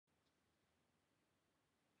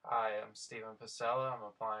Hi, I'm Steven Pacella. I'm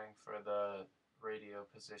applying for the radio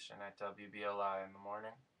position at WBLI in the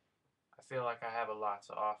morning. I feel like I have a lot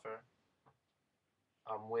to offer.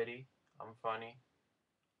 I'm witty, I'm funny,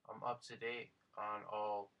 I'm up to date on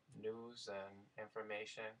all news and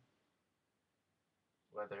information,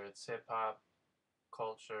 whether it's hip hop,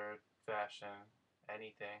 culture, fashion,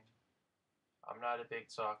 anything. I'm not a big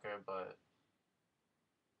talker, but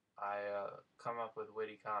I come up with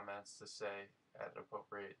witty comments to say at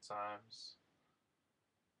appropriate times.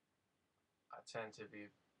 I tend to be,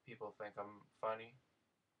 people think I'm funny.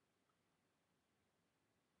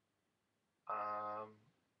 Um,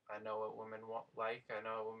 I know what women like. I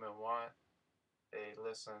know what women want. They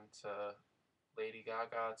listen to Lady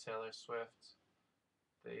Gaga, Taylor Swift.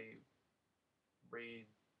 They read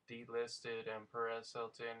Delisted and Perez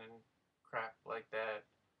Hilton and crap like that.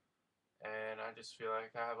 And I just feel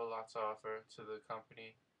like I have a lot to offer to the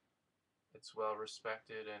company. It's well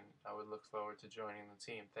respected, and I would look forward to joining the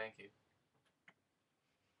team. Thank you.